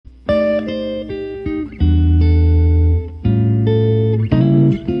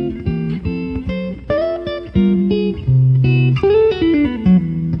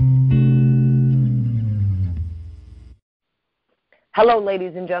Hello,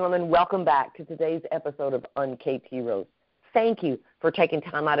 ladies and gentlemen. Welcome back to today's episode of Uncaped Heroes. Thank you for taking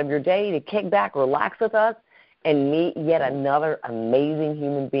time out of your day to kick back, relax with us, and meet yet another amazing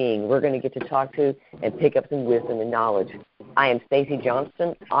human being we're going to get to talk to and pick up some wisdom and knowledge. I am Stacey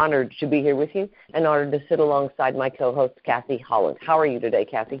Johnston, honored to be here with you, and honored to sit alongside my co-host, Kathy Holland. How are you today,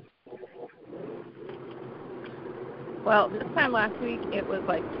 Kathy? Well, this time last week it was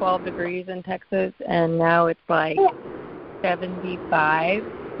like 12 degrees in Texas, and now it's like 75,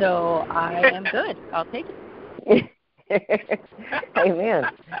 so I am good. I'll take it. Amen.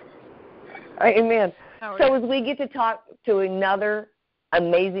 Amen. So as we get to talk to another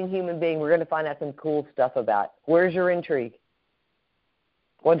amazing human being, we're going to find out some cool stuff about. Where's your intrigue?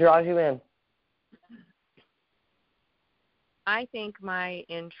 What draws you in? I think my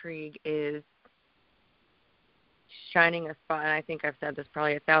intrigue is shining a spot, and I think I've said this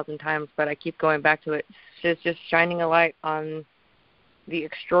probably 1,000 times, but I keep going back to it. It's just shining a light on the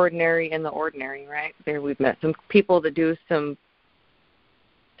extraordinary and the ordinary, right? There we've met some people that do some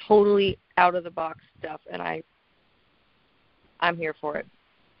totally out-of-the-box stuff, and I'm here for it.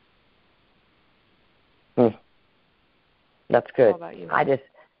 That's good. How about you?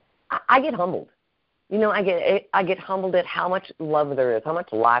 I get humbled. You know, I get humbled at how much love there is, how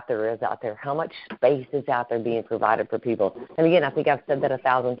much life there is out there, how much space is out there being provided for people. And again, I think I've said that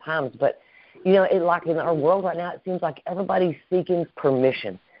 1,000 times, but you know, like in our world right now, it seems like everybody's seeking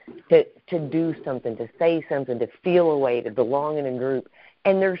permission to do something, to say something, to feel a way, to belong in a group.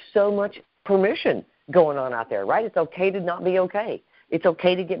 And there's so much permission going on out there, right? It's okay to not be okay. It's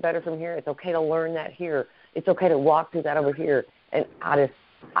okay to get better from here. It's okay to learn that here. It's okay to walk through that over here. And I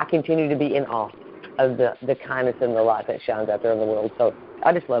continue to be in awe of the kindness and the light that shines out there in the world. So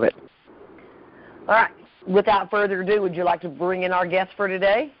I just love it. All right. Without further ado, would you like to bring in our guest for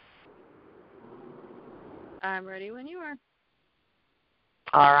today? I'm ready when you are.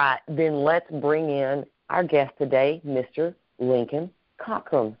 All right. Then let's bring in our guest today, Mr. Lincoln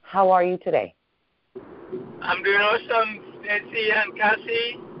Cockrum. How are you today? I'm doing awesome, Nancy and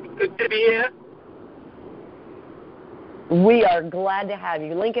Cassie. Good to be here. We are glad to have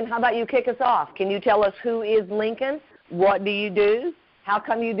you. Lincoln, how about you kick us off? Can you tell us who is Lincoln? What do you do? How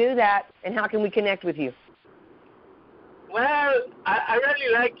come you do that? And how can we connect with you? Well, I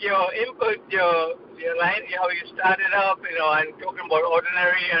really like your input, your line, how you started up, you know, and talking about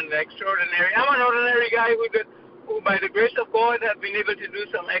ordinary and extraordinary. I'm an ordinary guy who by the grace of God, have been able to do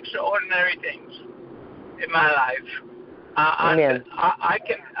some extraordinary things in my life. And I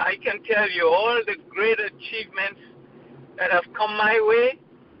can tell you all the great achievements that have come my way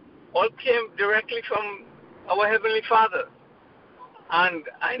all came directly from our Heavenly Father. And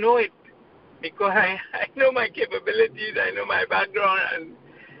I know it because I know my capabilities, I know my background, and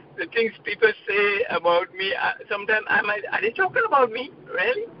the things people say about me. Sometimes are they talking about me?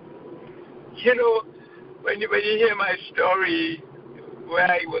 Really? You know, when you hear my story, where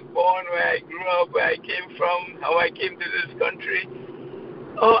I was born, where I grew up, where I came from, how I came to this country.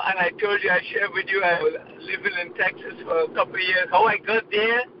 Oh, and I told you, I shared with you, I was living in Texas for a couple of years. How I got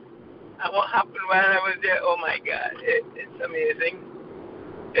there and what happened while I was there, oh my God, it's amazing.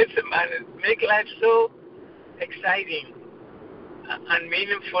 It's make life so exciting and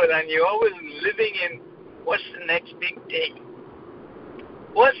meaningful, and you're always living in what's the next big thing.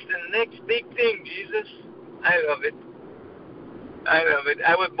 What's the next big thing, Jesus? I love it. I love it.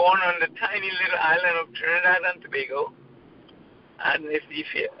 I was born on the tiny little island of Trinidad and Tobago. And if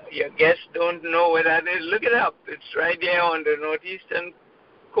your guests don't know where that is, look it up. It's right there on the northeastern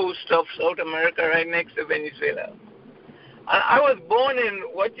coast of South America, right next to Venezuela. And I was born in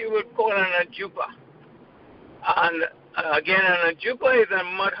what you would call an ajupa. And again, an ajupa is a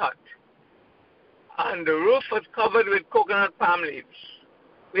mud hut. And the roof was covered with coconut palm leaves.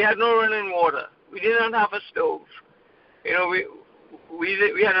 We had no running water. We didn't have a stove. You know,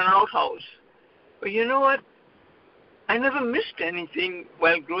 we had an outhouse. But you know what? I never missed anything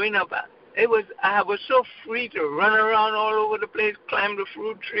while growing up. I was so free to run around all over the place, climb the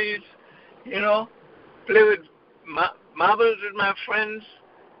fruit trees, you know, play with marbles with my friends.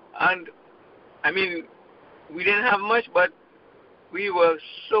 And, I mean, we didn't have much, but we were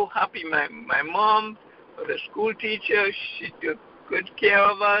so happy. My mom was a school teacher. She took good care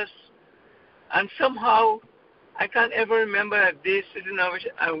of us. And somehow, I can't ever remember a day sitting there.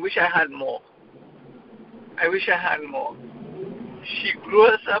 I wish I had more. I wish I had more. She grew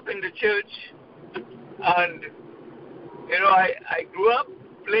us up in the church, and, you know, I grew up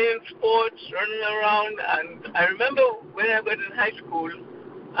playing sports, running around, and I remember when I got in high school,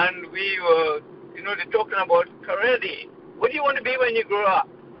 and we were, you know, they're talking about career day. What do you want to be when you grow up?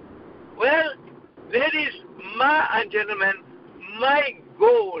 Well, ladies and gentlemen, my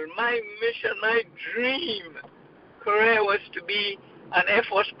goal, my mission, my dream career was to be an Air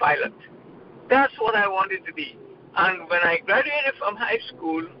Force pilot. That's what I wanted to be. And when I graduated from high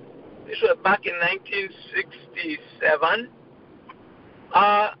school, this was back in 1967,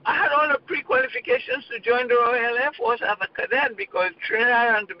 I had all the pre-qualifications to join the Royal Air Force as a cadet because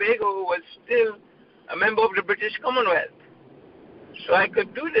Trinidad and Tobago was still a member of the British Commonwealth. So I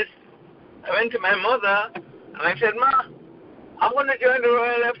could do this. I went to my mother and I said, Ma, I'm going to join the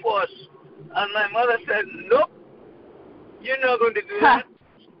Royal Air Force. And my mother said, nope, you're not going to do that.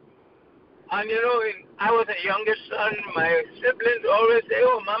 And you know, I was the youngest son. My siblings always say,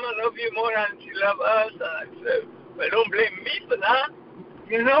 oh, Mama loves you more than she loves us. And I said, well, don't blame me for that,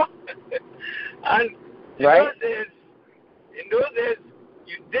 you know. And right. in those days,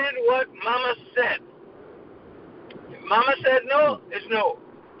 you did what Mama said. If Mama said no, it's no.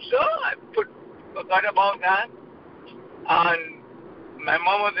 So I forgot about that. And my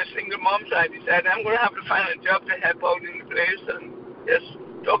mom was a single mom, so I decided I'm going to have to find a job to help out in the place and just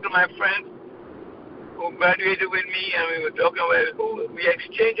talk to my friends who graduated with me, and we were talking about we were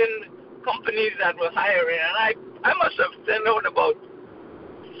exchanging companies that were hiring, and I must have sent out about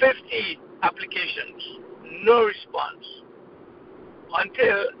 50 applications, no response,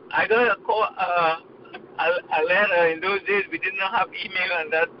 until I got a call, a letter. In those days, we did not have email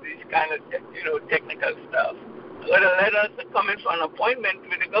and this kind of technical stuff. I got a letter coming for an appointment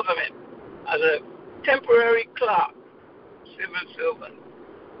with the government as a temporary clerk, civil servant.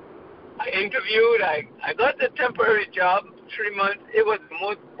 I interviewed, I got the temporary job, 3 months. It was the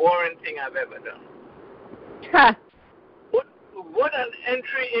most boring thing I've ever done. Huh. What an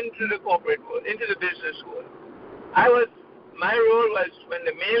entry into the corporate world, into the business world. My role was when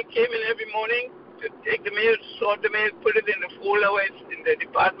the mail came in every morning, to take the mail, sort the mail, put it in the folder where it's in the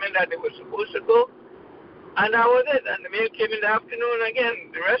department that it was supposed to go. And that was it. And the mail came in the afternoon again.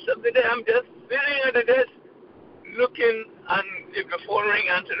 The rest of the day, I'm just sitting at the desk, looking, and if the phone rang,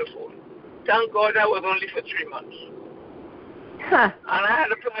 answer the phone. Thank God that was only for 3 months. Huh. And I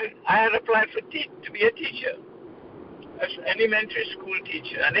had applied to be a teacher, an elementary school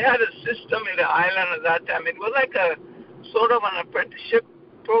teacher. And they had a system in the island at that time. It was like a sort of an apprenticeship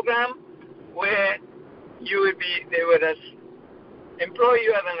program where they would employ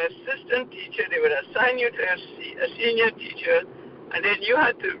you as an assistant teacher. They would assign you to a senior teacher, and then you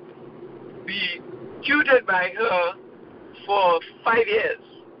had to be tutored by her for 5 years.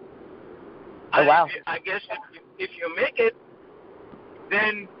 Oh, wow. I guess if you make it,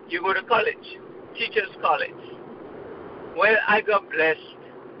 then you go to college, teacher's college. Well, I got blessed.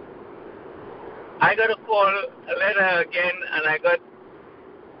 I got a letter again, and I got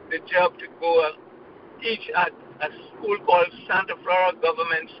the job to go teach at a school called Santa Flora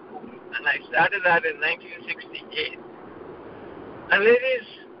Government School. And I started that in 1968. And ladies,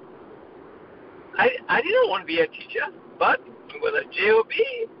 I didn't want to be a teacher, but it was a job.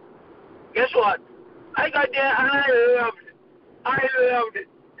 Guess what? I got there and I loved it. I loved it.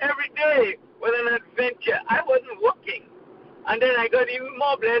 Every day was an adventure. I wasn't working. And then I got even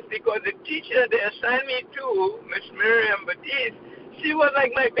more blessed because the teacher they assigned me to, Miss Miriam Batiste, she was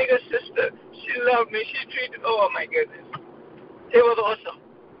like my biggest sister. She loved me. She treated, oh my goodness. It was awesome.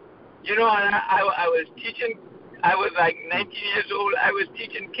 You know, and I was teaching, I was like 19 years old. I was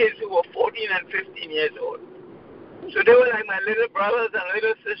teaching kids who were 14 and 15 years old. So they were like my little brothers and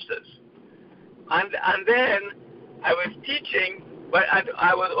little sisters. And then I was teaching, but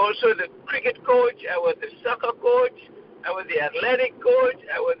I was also the cricket coach. I was the soccer coach. I was the athletic coach.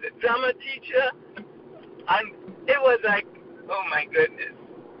 I was the drama teacher. And it was like, oh my goodness,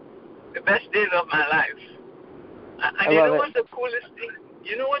 the best days of my life. And you know what's the coolest thing?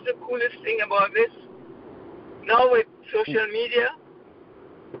 You know what's the coolest thing about this? Now with social media,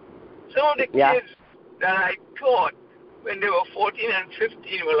 some of the kids that I taught when they were 14 and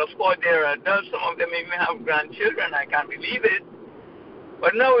 15, well, of course, they're adults. Some of them even have grandchildren. I can't believe it.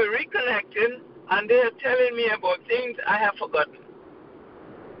 But now we're reconnecting, and they're telling me about things I have forgotten.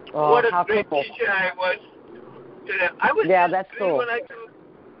 Oh, what a great cool. teacher I was to them. I was that's cool. when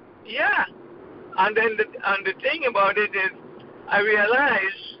and then the thing about it is, I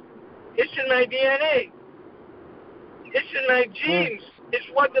realized it's in my DNA. It's in my genes. It's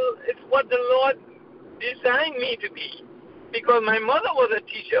what the Lord designed me to be. Because my mother was a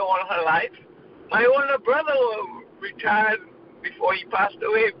teacher all her life. My older brother retired before he passed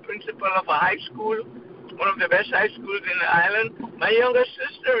away, principal of a high school, one of the best high schools in the island. My younger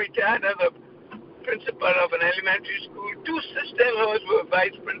sister retired as a principal of an elementary school. 2 sister-in-laws were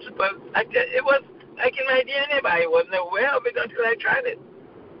vice principals. It was like in my DNA, but I wasn't aware of it until I tried it.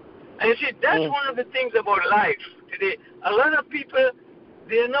 And you see, that's one of the things about life. today. A lot of people,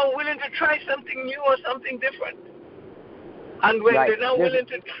 they're not willing to try something new or something different. And when they're not willing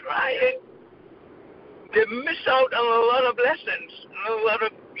to try it, they miss out on a lot of lessons, a lot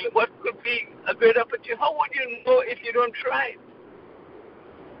of what could be a great opportunity. How would you know if you don't try it?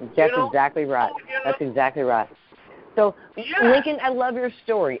 That's exactly right. That's exactly right. So, Lincoln, I love your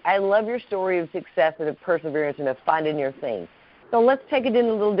story. I love your story of success and of perseverance and of finding your thing. So let's take it in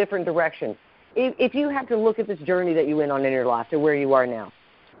a little different direction. If you have to look at this journey that you went on in your life to where you are now,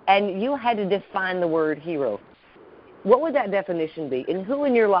 and you had to define the word hero, what would that definition be? And who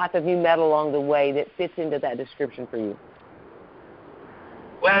in your life have you met along the way that fits into that description for you?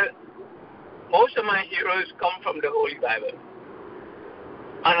 Well, most of my heroes come from the Holy Bible.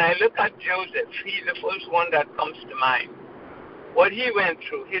 And I look at Joseph, he's the first one that comes to mind. What he went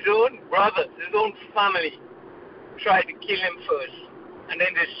through, his own brothers, his own family tried to kill him first, and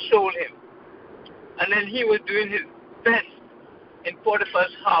then they sold him. And then he was doing his best in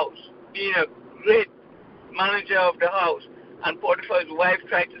Potiphar's house, being a great manager of the house. And Potiphar's wife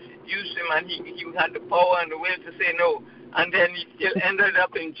tried to seduce him, and he had the power and the will to say no. And then he still ended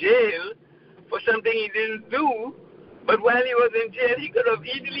up in jail for something he didn't do. But while he was in jail, he could have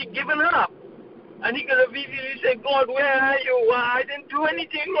easily given up. And he could have easily said, God, where are you? Well, I didn't do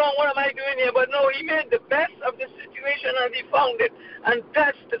anything wrong. What am I doing here? But no, he made the best of the situation and he found it. And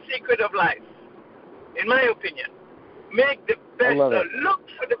that's the secret of life, in my opinion. Make the best. Look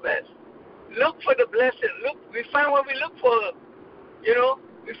for the best. Look for the blessing. Look, we find what we look for.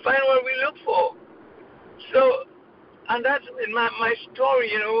 We find what we look for. So, and that's in my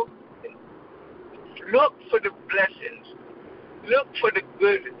story, look for the blessings. Look for the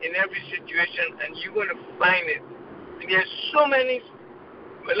good in every situation, and you're going to find it. And there's so many,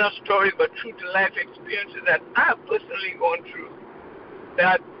 well, not stories, but true-to-life experiences that I've personally gone through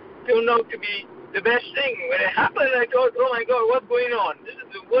that turned out to be the best thing. When it happened, I thought, oh, my God, what's going on? This is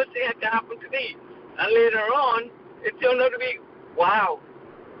the worst thing that can happen to me. And later on, it turned out to be, wow,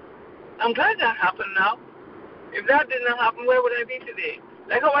 I'm glad that happened now. If that didn't happen, where would I be today?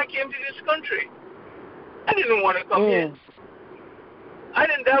 Like how I came to this country. I didn't want to come here.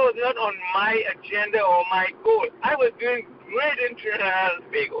 That was not on my agenda or my goal. I was doing great in Trinidad and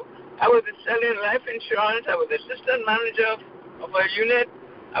Tobago. I was selling life insurance. I was assistant manager of a unit.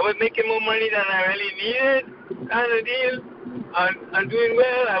 I was making more money than I really needed, kind of deal, and doing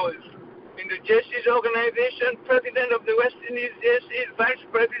well. I was in the JC's organization, president of the West Indies JC's, vice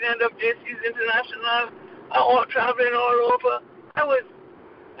president of JC's International, traveling all over.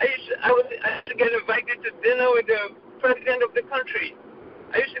 I used to get invited to dinner with the president of the country.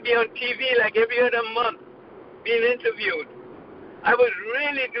 I used to be on TV like every other month, being interviewed. I was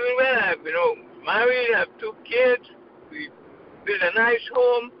really doing well. I'm married, I have 2 kids, we built a nice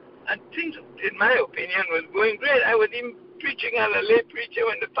home, and things, in my opinion, was going great. I was even preaching as a lay preacher.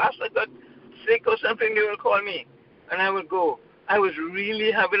 When the pastor got sick or something, they would call me, and I would go. I was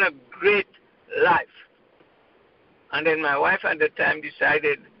really having a great life. And then my wife at the time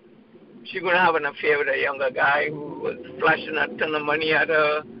decided she's going to have an affair with a younger guy who was flashing a ton of money at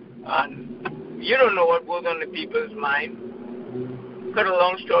her. And you don't know what goes on in people's mind. Cut a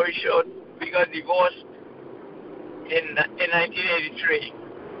long story short, we got divorced in 1983.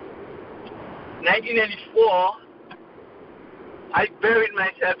 1984, I buried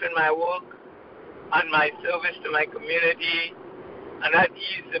myself in my work and my service to my community, and that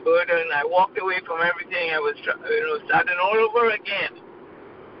eased the burden. I walked away from everything. I was starting all over again.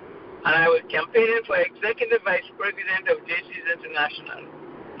 And I was campaigning for executive vice president of JC's International.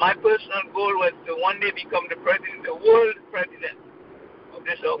 My personal goal was to one day become the world president of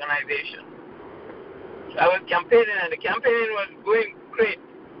this organization. So I was campaigning, and the campaigning was going great.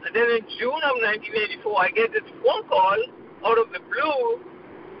 And then in June of 1984, I get this phone call out of the blue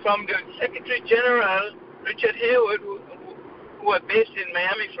from the Secretary General, Richard Haywood, who was based in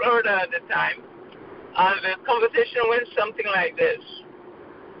Miami, Florida at the time. And the conversation went something like this.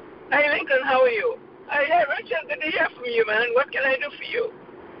 Hey, Lincoln, how are you? Hey, Richard, good to hear from you, man. What can I do for you?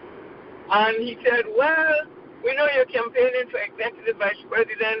 And he said, well, we know you're campaigning for executive vice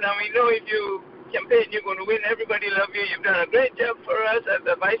president, and we know if you campaign, you're going to win. Everybody loves you. You've done a great job for us as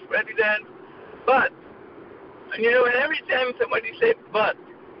the vice president. But, and and every time somebody said but,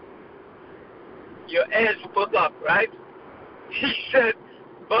 your ears spoke up, right? He said,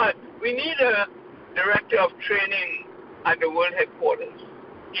 but we need a director of training at the world headquarters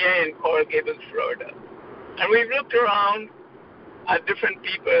here in Coral Gables, Florida. And we've looked around at different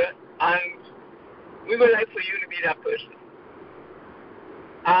people, and we would like for you to be that person.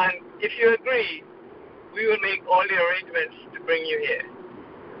 And if you agree, we will make all the arrangements to bring you here.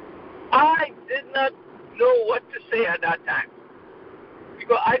 I did not know what to say at that time.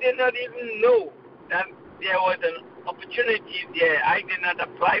 Because I did not even know that there was an opportunity there. I did not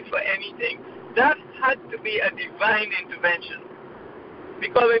apply for anything. That had to be a divine intervention.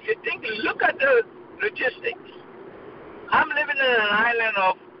 Because if you look at the logistics. I'm living in an island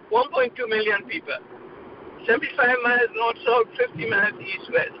of 1.2 million people. 75 miles north-south, 50 miles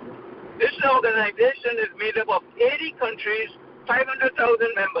east-west. This organization is made up of 80 countries,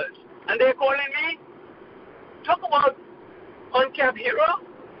 500,000 members. And they're calling me? Talk about uncapped hero.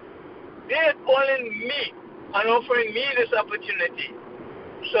 They're calling me and offering me this opportunity.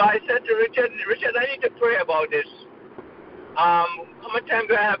 So I said to Richard, I need to pray about this. How much time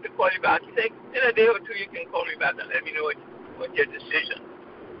do I have to call you back? He said, in a day or two you can call me back and let me know what your decision.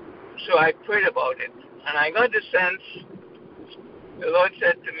 So I prayed about it. And I got the sense, the Lord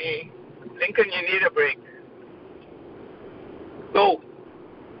said to me, Lincoln, you need a break. Go.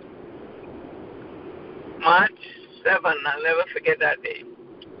 March 7, I'll never forget that day.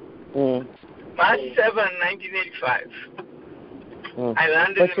 March 7, 1985. I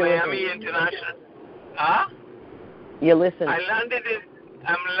landed in Miami International. You listen. I landed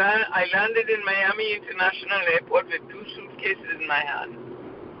in Miami International Airport with 2 suitcases in my hand.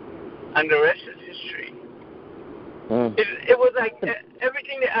 And the rest is history. It was like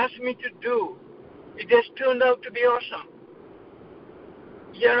everything they asked me to do, it just turned out to be awesome.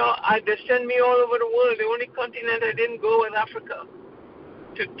 You know, they sent me all over the world. The only continent I didn't go was Africa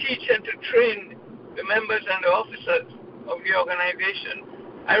to teach and to train the members and the officers of the organization.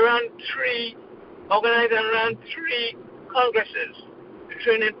 I organized and ran 3 congresses, the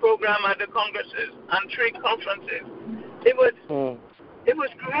training program at the congresses, and 3 conferences. It was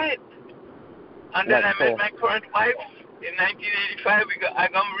great. And then I met my current wife in 1985. I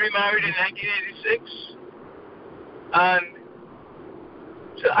got remarried in 1986. And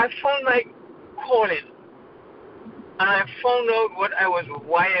so I found my calling. And I found out what I was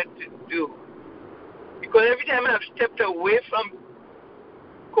wired to do. Because every time I've stepped away from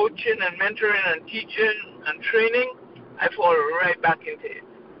coaching and mentoring and teaching and training, I fall right back into it.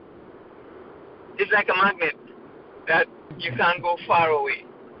 It's like a magnet that you can't go far away.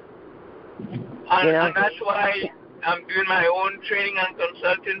 And that's why I'm doing my own training and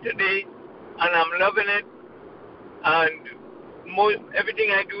consulting today, and I'm loving it. And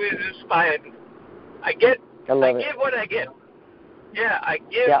everything I do is inspired. I give what I get. Yeah, I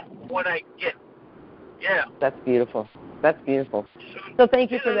give what I get. Yeah. That's beautiful. That's beautiful. So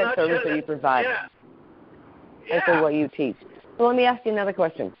thank you for that service that you provide. And for what you teach. So let me ask you another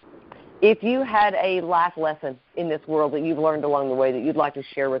question. If you had a life lesson in this world that you've learned along the way that you'd like to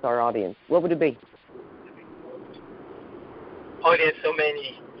share with our audience, what would it be? Oh, there's so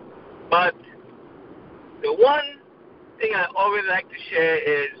many. But the one thing I always like to share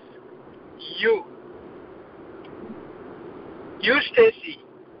is you, Stacy,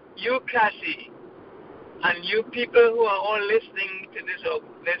 you, Cassie, and you people who are all listening to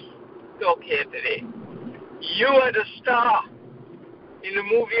this talk here today. You are the star in the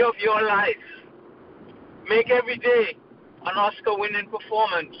movie of your life. Make every day an Oscar-winning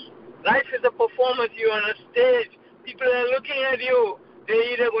performance. Life is a performance. You're on a stage. People are looking at you.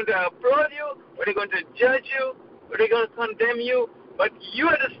 They're either going to applaud you, or they're going to judge you, or they're going to condemn you. But you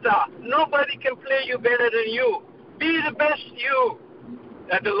are the star. Nobody can play you better than you. Be the best you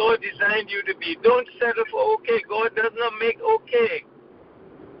that the Lord designed you to be. Don't settle for okay. God does not make okay.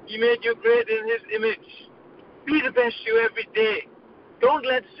 He made you great in His image. Be the best you every day. Don't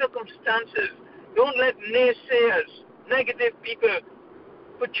let circumstances, don't let naysayers, negative people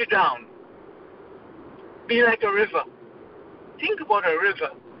put you down. Be like a river. Think about a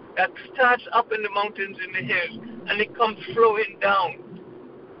river that starts up in the mountains in the hills and it comes flowing down.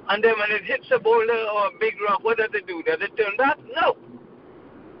 And then when it hits a boulder or a big rock, what does it do? Does it turn back? No.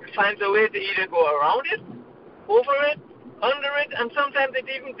 It finds a way to either go around it, over it, under it, and sometimes it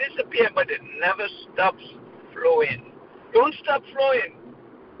even disappears, but it never stops flowing. Don't stop flowing.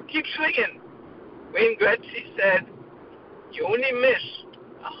 Keep swinging. Wayne Gretzky said, you only miss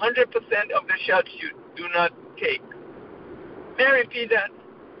 100% of the shots you do not take. May I repeat that?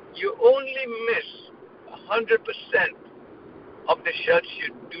 You only miss 100% of the shots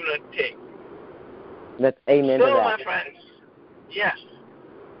you do not take. That's amen to that. So, my friends, yes.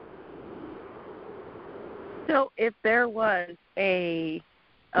 So if there was if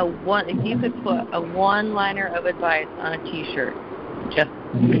you could put a one-liner of advice on a T-shirt, just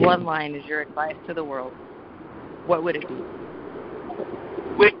one line is your advice to the world, what would it be?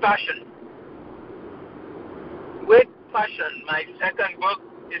 With passion. With passion. My second book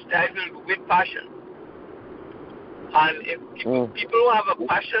is titled With Passion. And if people who have a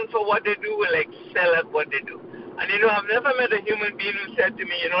passion for what they do will excel at what they do. And I've never met a human being who said to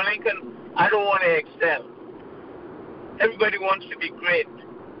me, Lincoln, I don't want to excel. Everybody wants to be great,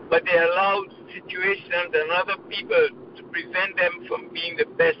 but they allow situations and other people to prevent them from being the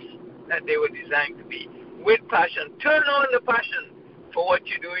best that they were designed to be. With passion. Turn on the passion for what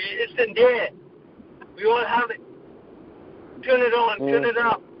you do. It's in there. We all have it. Turn it on, turn it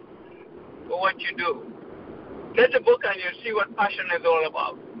up for what you do. Get the book and you'll see what passion is all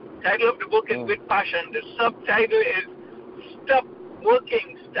about. Title of the book is With Passion. The subtitle is Stop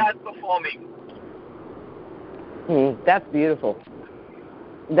Working, Start Performing. That's beautiful.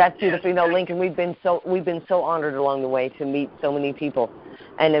 That's beautiful. Lincoln, we've been so honored along the way to meet so many people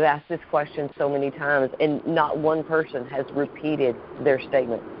and have asked this question so many times, and not one person has repeated their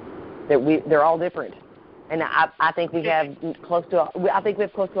statement. They're all different. And I think we have close to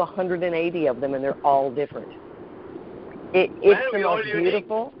 180 of them, and they're all different. It's the most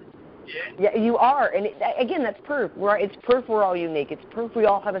beautiful. Yeah, you are. And again, that's proof. It's proof we're all unique. It's proof we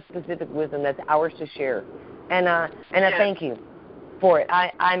all have a specific wisdom that's ours to share. And I thank you for it.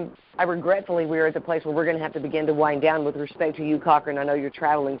 I regretfully, we're at the place where we're going to have to begin to wind down with respect to you, Cochran. I know you're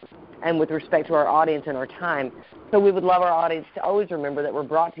traveling, and with respect to our audience and our time. So we would love our audience to always remember that we're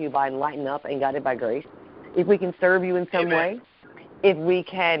brought to you by Enlighten Up and Guided by Grace. If we can serve you in some way, if we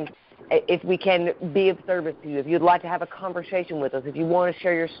can be of service to you, if you'd like to have a conversation with us, if you want to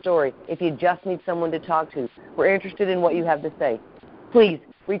share your story, if you just need someone to talk to, we're interested in what you have to say. Please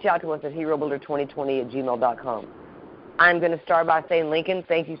reach out to us at herobuilder2020@gmail.com. I'm going to start by saying, Lincoln,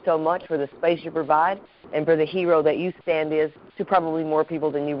 thank you so much for the space you provide and for the hero that you stand as to probably more people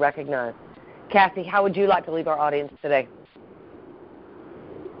than you recognize. Cassie, how would you like to leave our audience today?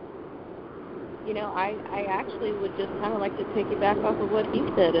 I actually would just kind of like to take you back off of what he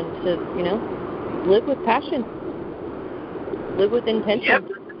said and to, live with passion. Live with intention. Yep.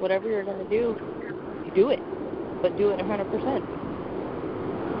 Whatever you're going to do, you do it, but do it 100%.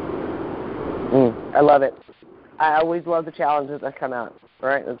 I love it. I always love the challenges that come out,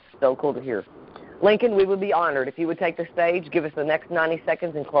 right? It's so cool to hear. Lincoln, we would be honored if you would take the stage, give us the next 90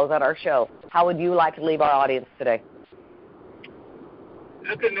 seconds, and close out our show. How would you like to leave our audience today?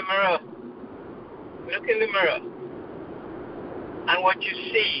 Look in the mirror. Look in the mirror. And what you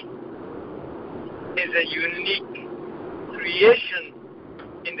see is a unique creation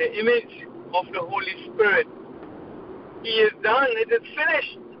in the image of the Holy Spirit. He is done. It is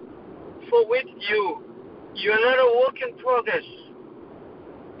finished. For which you are not a work in progress.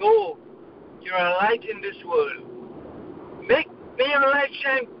 Go. You're a light in this world. May your light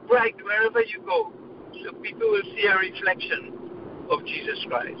shine bright wherever you go, so people will see a reflection of Jesus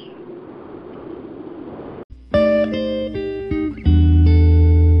Christ.